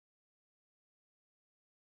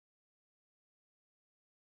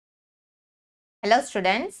Hello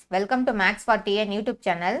students, welcome to Max for TN YouTube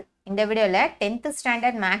channel. இந்த வீடியோல 10th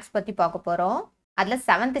standard Max பத்தி பார்க்க போறோம். அதுல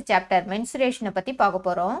 7th chapter Mensuration பத்தி பார்க்க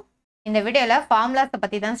போறோம். இந்த வீடியோல formulas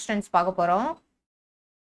பத்தி தான் students பார்க்க போறோம்.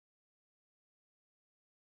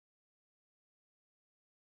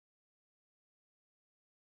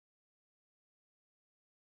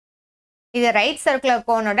 இது right circular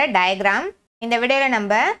cone ஓட diagram. இந்த வீடியோல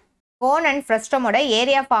நம்ம cone and frustum ஓட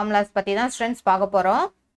area formulas பத்தி தான் students பார்க்க போறோம்.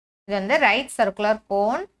 இது வந்து right circular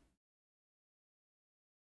cone.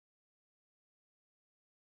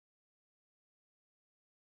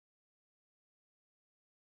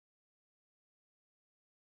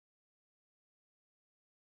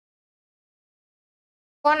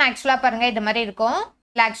 கோன் ஆக்சுவலா பாருங்க இது மாதிரி இருக்கும்.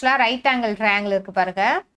 இல்ல ஆக்சுவலா ரைட் ஆங்கிள் ட்ரையாங்கிள் இருக்கு பாருங்க.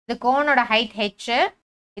 இது கோனோட ஹைட் h,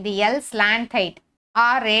 இது L slant height,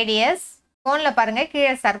 R radius. கோன்ல பாருங்க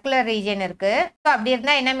கீழே சர்க்குலர் ரீஜன் இருக்கு. ஸோ அப்படி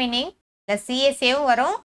இருந்தா என்ன மீனிங்? இல்ல CSAவும்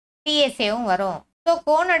வரும், TSAவும் வரும். ஸோ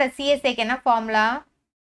கோனோட CSAக்கு என்ன formula?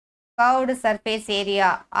 Curved surface area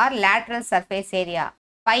R lateral surface area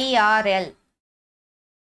by RL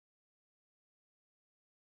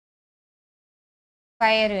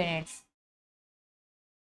square units.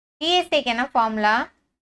 TSAக்கு என்ன formula?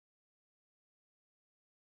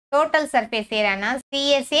 Total surface ஏரியானா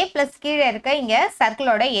CSA plus கீழே இருக்க இங்க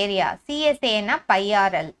சர்க்கிளோட ஏரியா. CSAனா by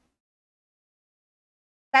RL.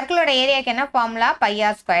 சர்க்கிளோட ஏரியாக்கு என்ன formula? By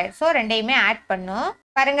R square. So ரெண்டையுமே ஆட் பண்ணும்.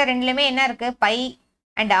 பாருங்க ரெண்டுலையுமே என்ன இருக்கு? பை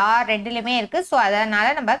அண்ட் R ரெண்டுலையுமே இருக்கு. ஸோ அதனால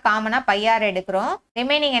நம்ம காமனா பை R எடுக்கிறோம்.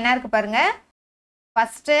 ரிமைனிங் என்ன இருக்கு பாருங்க.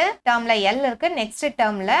 ஃபர்ஸ்ட் டேர்ம்ல L இருக்கு, நெக்ஸ்ட்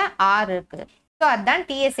டேர்ம்ல R இருக்கு. So அதான்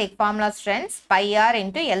TSA formula strength pi R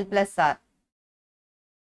into L plus R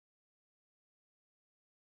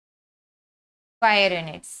square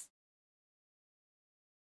units.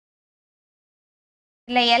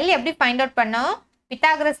 இல்ல L எப்படி find out பண்ணோம்?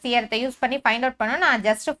 பித்தாகரஸ் தியரத்தை யூஸ் பண்ணி find out பண்ணோம். நான்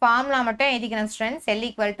just formula மட்டும் எழுதிக்கிறேன் strength. L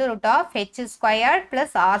equal to root of h squared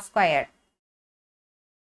plus R squared.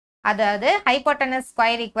 அதாவது hypotenuse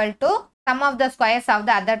square equal to sum of the squares of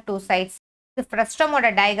the other two sides. இது frustum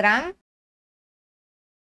ஓட diagram.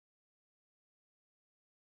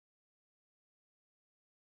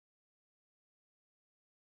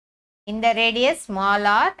 இந்த radius small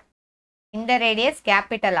r, இந்த radius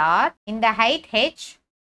capital R, இந்த height h,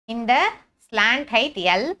 இந்த slant height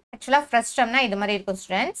L. ஆக்சுவலா ஃப்ரஸ்டம்னா இது மாதிரி இருக்கும்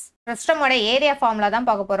ஸ்டூடெண்ட்ஸ். ஃப்ரஸ்டமோட ஏரியா ஃபார்முலா தான்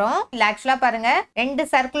பார்க்க போறோம். இல்ல ஆக்சுவலா பாருங்க ரெண்டு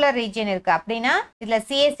சர்க்குலர் ரீஜன் இருக்கு. அப்படின்னா இதுல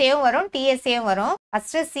CSAவும் வரும், TSAவும் வரும்.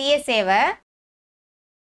 ஃபர்ஸ்ட் CSAவை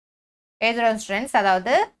எழுதுறோம் ஸ்டூடெண்ட்ஸ்.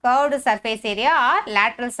 அதாவது curved surface area R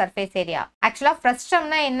lateral surface area. ஆக்சுவலா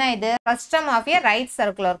ஃப்ரஸ்டம்னா என்ன? இது frustum of A right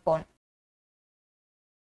circular cone.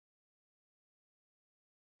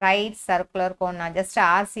 Right circular cone நான் ஜஸ்ட்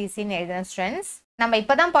RCCன்னு எழுதுறேன் ஸ்டூடெண்ட்ஸ். நம்ம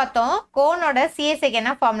இப்பதான் பார்த்தோம் கோனோட CSAக்கு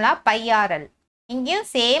என்ன ஃபார்முலா? By RL. இங்கேயும்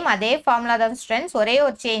சேம் அதே ஃபார்முலா தான் ஸ்டூடெண்ட்ஸ். ஒரே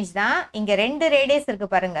ஒரு சேஞ்ச் தான். இங்க ரெண்டு ரேடியஸ் இருக்கு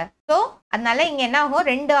பாருங்க. ஸோ அதனால இங்க என்ன ஆகும்?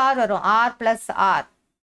 ரெண்டு R வரும், R பிளஸ் R.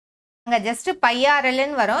 அங்க ஜஸ்ட் பை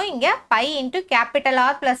RLன்னு வரும். இங்க by into capital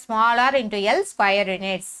R plus small R into L square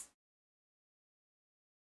units.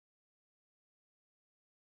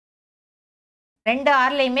 ரெண்டு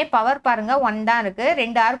ஆர்லையுமே பவர் பாருங்க 1 தான் இருக்கு.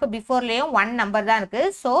 ரெண்டு ஆருக்கு பிஃபோர்லயும் 1 நம்பர் தான் இருக்கு.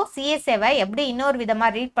 ஸோ CSAவை எப்படி இன்னொரு விதமா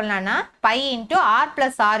ரீட் பண்ணலாம்னா by into R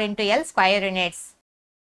plus R into L square units.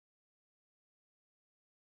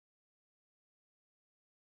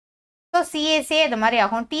 So CSA இது மாதிரி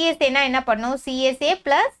ஆகும். TSAனா என்ன பண்ணும்? CSA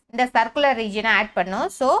பிளஸ் இந்த சர்க்குலர் ரீஜனை ஆட் பண்ணும்.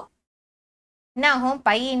 ஸோ என்ன ஆகும்?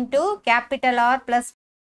 By into capital R plus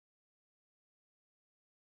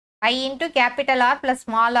by into capital R plus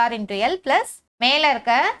small R into L plus மேல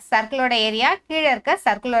இருக்க சர்க்கிளோட ஏரியா, கீழே இருக்க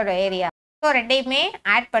சர்க்கிளோட ஏரியா. ஸோ ரெண்டையுமே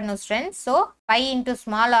ஆட் பண்ணும் strength. So by into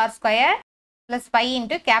small R square plus by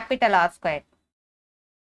into capital R square.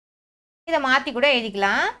 இதை மாற்றி கூட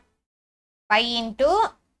எழுதிக்கலாம். பை இன்டூ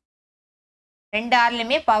ரெண்டு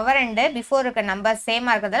ஆர்லையுமே பவர் அண்டு பிஃபோர் இருக்க நம்பர்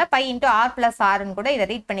சேமாக இருக்கிறதால பை இன்டூ R பிளஸ் Rன்னு கூட இதை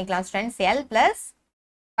ரீட் பண்ணிக்கலாம் strengths. L plus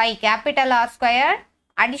by capital R square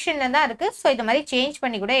அடிஷன்ல தான் இருக்கு. ஸோ இது மாதிரி சேஞ்ச்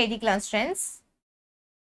பண்ணி கூட எழுதிக்கலாம் ஸ்ட்ரென்த்ஸ்.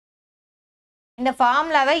 இந்த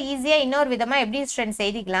ஃபார்முலாவை ஈஸியா இன்னொரு விதமா எப்படி ஸ்ட்ரென்த்ஸ்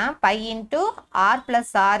எழுதிக்கலாம்? By into R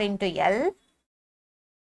plus R into L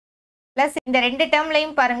plus இந்த ரெண்டு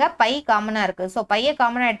டேர்ம்லையும் பாருங்க பை காமனா இருக்கு. ஸோ பையை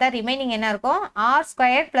காமனா எடுத்தா ரிமைனிங் என்ன இருக்கும்? R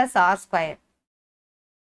square plus R square.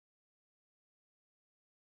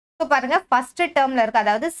 So பாருங்க ஃபர்ஸ்ட் டேர்ம்ல இருக்கு,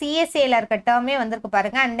 அதாவது CSAல இருக்க டேர்மே வந்திருக்கு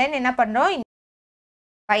பாருங்க. அண்ட் தென் என்ன பண்றோம்?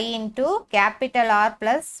 By into capital R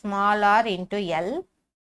plus small R into L.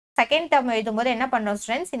 Second term எழுதும்போது என்ன பண்றோம்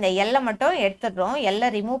ஸ்டூடெண்ட்ஸ்? இந்த L மட்டும் எடுத்துடுறோம். L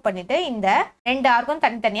ரிமூவ் பண்ணிட்டு இந்த ரெண்டு ஆர்க்கும்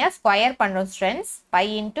தனித்தனியா ஸ்கொயர் பண்றோம் students. By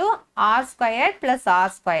into R square plus R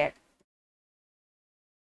square.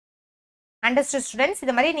 Understood students?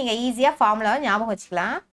 இது மாதிரி நீங்கள் ஈஸியாக ஃபார்முலா ஞாபகம்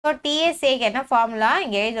வச்சுக்கலாம். ஸோ டிஎஸ்ஏக்கு என்ன ஃபார்முலா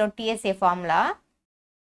இங்கே எழுதுகிறோம். DSA formula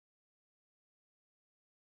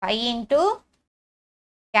pi into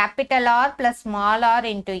capital R plus small r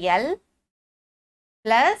into L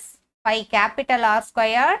plus pi capital R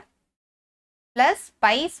squared plus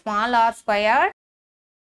pi small r squared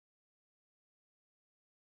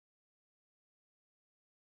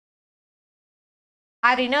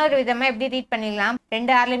R இன்னொரு விதமா எப்படி ரீட் பண்ணிடலாம்?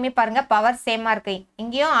 ரெண்டு ஆர்லையுமே பாருங்க பவர் சேமா இருக்கு.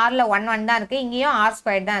 இங்கேயும் ஆர்ல 1 1 தான் இருக்கு, இங்கேயும் ஆர்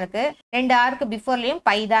ஸ்கொயர் தான் இருக்கு. ரெண்டு ஆருக்கு பிஃபோர்லயும்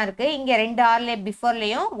பை தான் இருக்கு, இங்க ரெண்டு ஆர்ல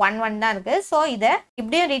பிஃபோர்லயும் 1 1 தான் இருக்கு. ஸோ இதை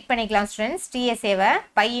இப்படியும் ரீட் பண்ணிக்கலாம் students. டிஎஸ்ஏவை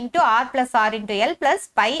by into R plus R into L plus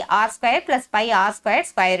by R square plus by R square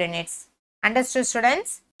square units. Understood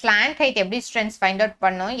students? Slant height எப்படி ஸ்டூடெண்ட்ஸ் ஃபைண்ட் அவுட்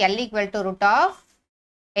பண்ணும்? L equal to root of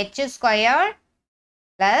H square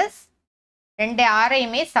plus ரெண்டு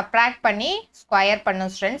ஆரையுமே subtract பண்ணி square பண்ணும்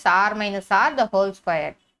students. R minus R the whole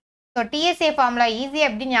square. So DSA formula ஈஸியாக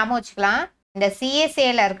எப்படி ஞாபகம் வச்சுக்கலாம்? இந்த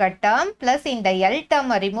சிஎஸ்ஏல இருக்க டேர்ம் ப்ளஸ் இந்த எல்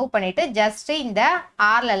டேர்மை ரிமூவ் பண்ணிட்டு ஜஸ்ட் இந்த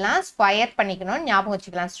ஆர்லலாம் ஸ்கொயர் பண்ணிக்கணும்னு ஞாபகம்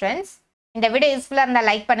வச்சுக்கலாம் ஸ்டூடெண்ட்ஸ். இந்த வீடியோ யூஸ்ஃபுல்லாக இருந்தால்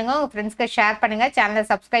லைக் பண்ணுங்கள், உங்கள் ஃப்ரெண்ட்ஸ்க்கு ஷேர் பண்ணுங்கள், சேனலை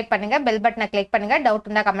சப்ஸ்கிரைப் பண்ணுங்கள், பெல் பட்டனை கிளிக் பண்ணுங்கள், டவுட்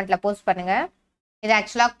இருந்தால் கமெண்ட்டில் போஸ்ட் பண்ணுங்கள். இது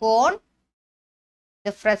ஆக்சுவலாக கோன்,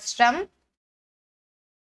 இது ஃப்ரஸ்டம்,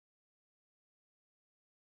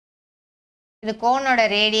 இது கோனோட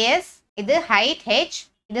ரேடியஸ், இது ஹைட் h,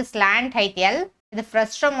 இது ஸ்லாண்ட் ஹைட் l, இது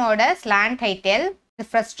ஃப்ரஸ்டமோட ஸ்லாண்ட் ஹைட் l, இது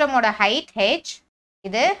ஃப்ரஸ்டமோட ஹைட் h,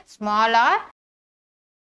 இது ஸ்மால் r,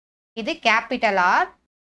 இது கேபிட்டல் R.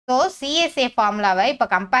 ஸோ சிஎஸ்ஏ ஃபார்முலாவை இப்போ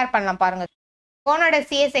கம்பேர் பண்ணலாம் பாருங்க. கோனோட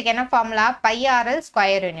சிஎஸ்ஏக்கு என்ன formula? By RL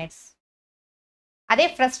square units. அதே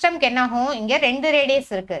ஃப்ரஸ்டம்க்கு என்ன ஆகும்? இங்கே ரெண்டு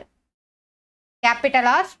ரேடியஸ் இருக்கு, capital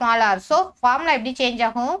R small R. So formula எப்படி சேஞ்ச்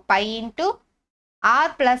ஆகும்? By into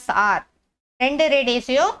R plus R, ரெண்டு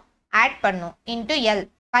ரேடியஸையும் ஆட் பண்ணும் into L.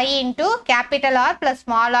 By into capital R plus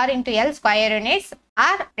small R into L square units.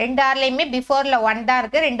 R ரெண்டு ஆர்லையுமே பிஃபோர்ல 1 தான்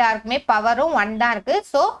இருக்கு, ரெண்டு ஆருக்குமே பவரும் 1 தான் இருக்கு.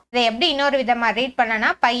 ஸோ இதை எப்படி இன்னொரு விதமா ரீட் பண்ணனா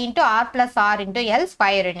by into R plus R into L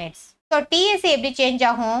square units. So DSA எப்படி சேஞ்ச்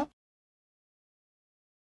ஆகும்?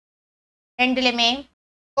 ரெண்டுலையுமே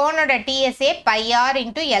கோனோட DSA by R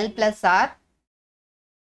into L plus R.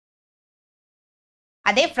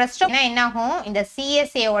 அதே ஃப்ரஸ்டம் என்ன ஆகும்? இந்த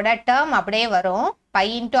சிஎஸ்ஏவோட டேர்ம் அப்படியே வரும், by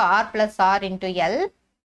into R plus R into L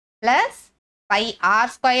plus by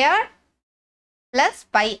R square plus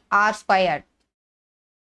by R square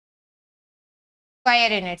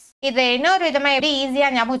square units. இது இன்னொரு விதமா எப்படி ஈஸியா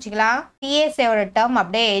ஞாபகம் வச்சுக்கலாம்? சிஎஸ்ஏவோட டேர்ம்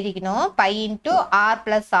அப்படியே எழுதிக்கணும், by into R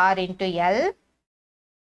plus R into L.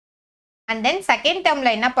 And then second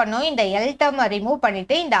டேர்ம்ல என்ன பண்ணும்? இந்த எல் டேர்மை ரிமூவ்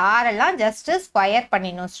பண்ணிட்டு இந்த ஆர் எல்லாம் ஜஸ்ட் ஸ்கொயர்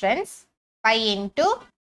பண்ணிடணும் students. By into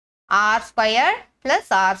R square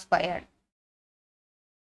plus R square.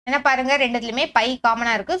 என்ன பாருங்க, ரெண்டுத்துலையுமே பை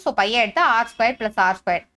காமனா இருக்கு. ஸோ பையை எடுத்து R square plus R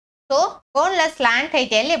square. So கோன்ல slant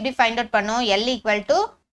height L எப்படி ஃபைண்ட் அவுட் பண்ணும்? L equal to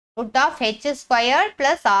root of H square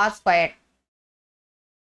plus R square.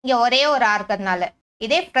 இங்க ஒரே ஒரு ஆர் இருக்கிறதுனால.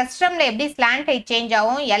 இதே ஃப்ரஸ்டம்ல எப்படி ஸ்லாண்ட் ஹைட் சேஞ்ச்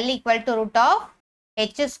ஆகும்? L equal to root of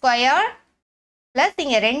H square plus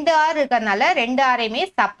இங்க ரெண்டு ஆர் இருக்கிறதுனால ரெண்டு ஆரையுமே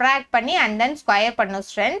சப்ராக்ட் பண்ணி அண்ட் தென் ஸ்கொயர் பண்ணும்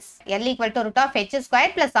students. L equal to root of H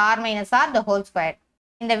square plus R minus R the whole square.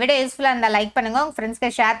 இந்த video யூஸ்ஃபுல்லாக இருந்தால் லைக் பண்ணுங்க, உங்க ஃப்ரெண்ட்ஸ்க்கு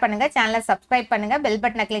ஷேர் பண்ணுங்க, சேனலை சப்ஸ்கிரைப் பண்ணுங்க, பெல்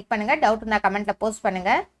பட்டனை கிளிக் பண்ணுங்க, டவுட் இருந்தால் கமெண்ட்ல போஸ்ட்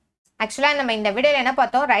பண்ணுங்க. ஆக்சுவலாக நம்ம இந்த வீடியோவில் என்ன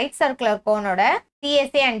பார்த்தோம்? Right circular கோனோட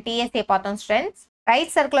CSA and DSA பார்த்தோம் ஸ்டூடெண்ட்ஸ்.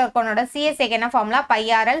 ரைட் சர்க்குலர் கோனோட சிஎஸ்ஏக்கு என்ன formula? By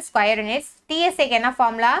RL square units. டிஎஸ்ஏக்கு என்ன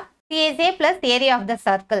formula? CSA plus area of the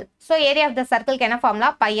circle. So area of the circle என்ன formula?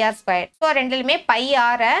 Pi r square. So ரெண்டிலுமே pi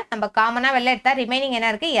r நம்ம காமனா வெளில எடுத்தா remaining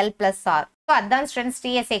என்ன இருக்கு? L plus r. So அதான் students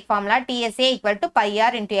TSA formula. TSA equal to pi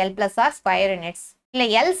r into L plus r square units. இல்ல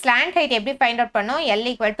L slant height எப்படி find out பண்ணோம்? L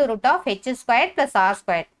equal to root of h square plus r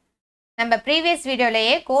square. நம்ம previous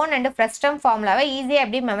videoலயே cone and frustum formulaவை ஈஸியா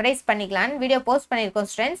எப்படி memorise பண்ணிக்கலாம் video post பண்ணிருக்கோம்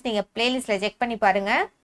students. நீங்க playlistல check பண்ணி பாருங்க.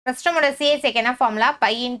 ஃப்ரஸ்டமோட CSA என்ன formula?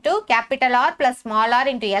 pi into capital R plus small r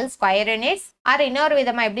into L square units. R இன்னொரு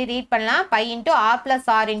விதமா எப்படி ரீட் பண்ணலாம்? pi into R plus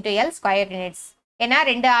R into L square units. ஏன்னா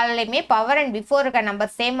ரெண்டு ஆளுமே பவர் அண்ட் பிஃபோர் இருக்க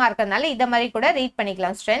நம்பர் சேமா இருக்கிறதுனால இத மாதிரி கூட ரீட்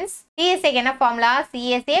பண்ணிக்கலாம் ஸ்டூடெண்ட்ஸ். CSA என்ன formula?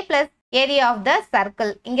 CSA plus area of the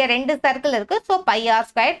circle. இங்க ரெண்டு சர்க்கிள் இருக்கு. So pi r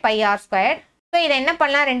square pi r square. So இதை என்ன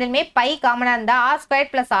பண்ணலாம்? ரெண்டுமே பை காமனா இருந்தா r square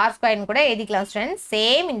plus r square கூட எழுதிக்கலாம் ஸ்டூடெண்ட்ஸ்.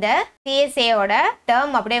 சேம் இந்த CSA ஓட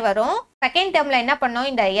டேர்ம் அப்படியே வரும். செகண்ட் டேர்ம்ல என்ன பண்ணோம்?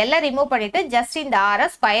 இந்த எல்லை ரிமூவ் பண்ணிட்டு ஜஸ்ட் இந்த ஆரை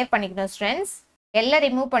ஸ்கொயர் பண்ணிக்கணும் ஸ்டூடெண்ட்ஸ். எல்லை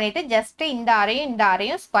ரிமூவ் பண்ணிட்டு ஜஸ்ட் இந்த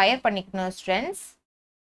ஆரையும் ஸ்கொயர் பண்ணிக்கணும் ஸ்டூடெண்ட்ஸ்.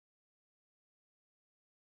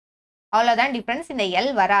 அவ்வளவுதான் டிஃபரன்ஸ். இந்த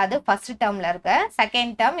எல் வராது ஃபர்ஸ்ட் டேர்ம்ல இருக்க.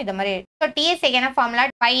 செகண்ட் டேர்ம் இது மாதிரி. ஸோ டிஎஸ்ஏ என்ன formula?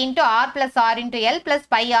 By into R plus R into L plus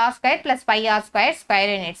by R square plus by R square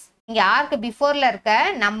square units. இங்க ஆர்க்கு பிஃபோர்ல இருக்க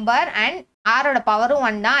நம்பர் அண்ட் ஆரோட பவரும்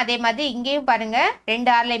 1 தான். அதே மாதிரி இங்கேயும் பாருங்க 2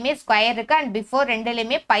 ஆர்லையுமே ஸ்கொயர் இருக்கு அண்ட் பிஃபோர்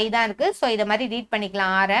ரெண்டுலையுமே பை தான் இருக்கு. ஸோ இதை மாதிரி ரீட்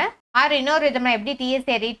பண்ணிக்கலாம் ஆரை. ஆர் இன்னொரு விதமாக எப்படி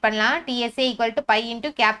டிஎஸ்ஏ ரீட் பண்ணலாம்? DSA equal to by into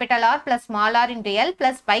capital R plus small R into L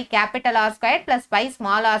plus by capital R square plus by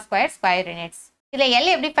small R square square units. இதில்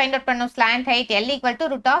எல் எப்படி ஃபைண்ட் அவுட் பண்ணும்? Slant height L equal to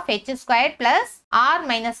root of H square plus R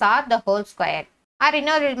minus R the whole square. R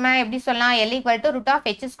இன்னொரு விதமாக எப்படி சொல்லலாம்? L equal to root of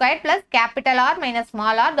H square plus capital R minus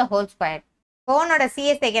small R the whole square. கோனோட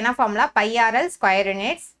சிஎஸ்ஏக்கு என்ன formula? By RL square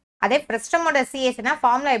units. அதே பிரிஸ்டமோட சிஎஸ்னா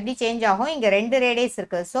formula எப்படி change ஆகும்? இங்கே 2 radius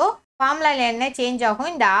இருக்குது. ஸோ ஃபார்முலாவில் என்ன சேஞ்ச் ஆகும்?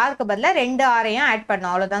 இந்த ஆருக்கு பதிலாக 2 ஆரையும் ஆட்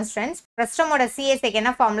பண்ணும். அவ்வளோதான் ஸ்ட்ரென்த்ஸ். பிரிஸ்டமோட சிஎஸ்ஏக்கு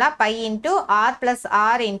என்ன formula? By into R plus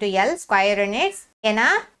R into L square units. ஏன்னா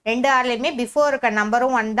 2 ஆர்லையுமே பிஃபோர் இருக்க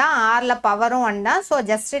நம்பரும் 1 தான், ஆரில் பவரும் 1 தான். ஸோ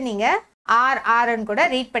ஜஸ்ட் நீங்கள் ஆர்னு கூட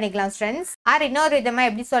ரீட் பண்ணிக்கலாம் ஸ்ட்ரென்த்ஸ். ஆர் இன்னொரு விதமாக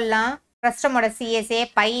எப்படி சொல்லலாம்? பிரிஸ்டமோட CSA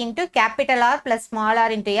by into capital R plus small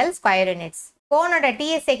R into L square units. கோனோட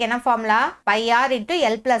டிஎஸ்ஏக்கு என்ன formula? By R into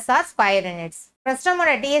L plus R square units.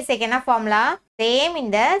 பிரிஸ்டமோட டிஎஸ்ஏக்கு என்ன ஃபார்முலா? சேம்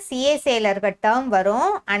இந்த சிஎஸ்ஏல இருக்க டேர்ம்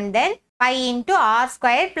வரும் and then by into R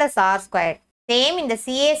square plus R square. Same இந்த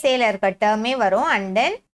சிஎஸ்ஏல இருக்க டேர்மே வரும் and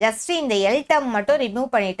then just இந்த L term மட்டும் ரிமூவ்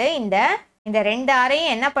பண்ணிட்டு இந்த 2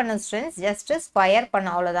 ஆரையும் என்ன பண்ணும் ஸ்ட்ரென்த்ஸ்? ஜஸ்ட் ஸ்கொயர்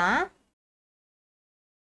பண்ணும். அவ்வளோதான்.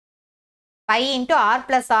 By into R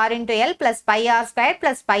plus R into L plus by R square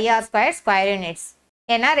plus by R square square units.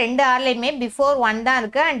 ஏன்னா 2 ஆர்லையுமே பிஃபோர் 1 தான்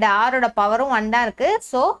இருக்குது அண்ட் ஆரோட பவரும் 1 தான் இருக்குது.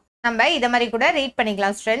 ஸோ நம்ம இதை மாதிரி கூட ரீட்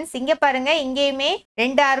பண்ணிக்கலாம் ஸ்ட்ரென்த்ஸ். இங்கே பாருங்க இங்கேயுமே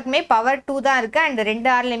 2 ஆருக்குமே பவர் 2 தான் இருக்குது அண்ட் 2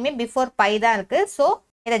 ஆர்லையுமே பிஃபோர் பை தான் இருக்குது. ஸோ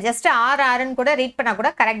இதை ஜஸ்ட் ஆர்னு கூட ரீட் பண்ணால்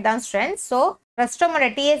கூட கரெக்ட் தான் ஸ்ட்ரென்த்ஸ். ஸோ பிரிஸ்டமோட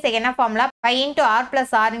டிஎஸ்ஏக்கு என்ன formula? By into R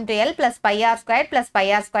plus R into L plus by R square plus by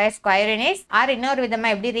R square square units. R இன்னொரு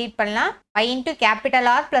விதமாக எப்படி ரீட் பண்ணலாம்? By into capital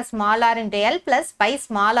R plus small R into L plus by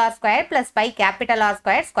small R square plus by capital R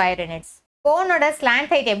square square units. கோனோட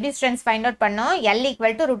slant height எப்படி strengths find out பண்ணோம்? L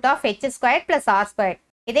equal to root of H square plus R square.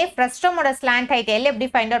 இதே பிரிஸ்டமோட slant height L எப்படி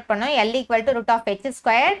find out பண்ணோம்? L equal to root of H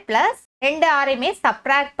square plus 2 ஆரையுமே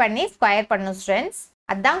subtract பண்ணி square பண்ணும் strengths.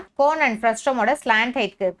 அதான் cone and பிரிஸ்டமோட slant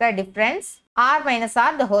ஹைட்க்கு இருக்க difference. R minus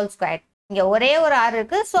R the whole square. இங்கே ஒரே ஒரு ஆர்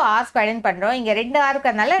இருக்குது ஸோ ஆர் ஸ்கொயர்னு பண்ணுறோம். இங்கே 2 ஆர்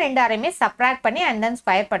இருக்கிறதுனால 2 ஆரையுமே சப்ராக்ட் பண்ணி அண்ட் தென்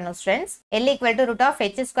ஸ்கொயர் பண்ணும் strengths. L equal to root of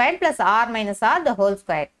H square plus R minus R the whole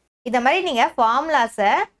square. இந்த மாதிரி நீங்கள்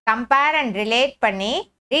ஃபார்முலாஸை கம்பேர் அண்ட் ரிலேட் பண்ணி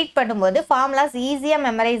ரீட் பண்ணும்போது ஃபார்முலாஸ் ஈஸியாக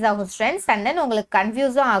மெமரைஸ் ஆகும் ஸ்ட்ரென்த்ஸ் அண்ட் தென் உங்களுக்கு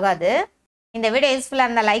கன்ஃபியூஸும் ஆகாது. இந்த வீடியோ யூஸ்ஃபுல்லாக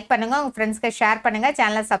இருந்தால் லைக் பண்ணுங்கள், உங்கள் ஃப்ரெண்ட்ஸ்க்கு ஷேர் பண்ணுங்கள்,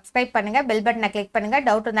 சேனலை சப்ஸ்கிரைப் பண்ணுங்கள், பெல் பட்டனை கிளிக் பண்ணுங்கள்,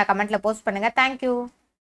 டவுட் இருந்தால் கமெண்ட்டில் போஸ்ட் பண்ணுங்கள். தேங்க்யூ.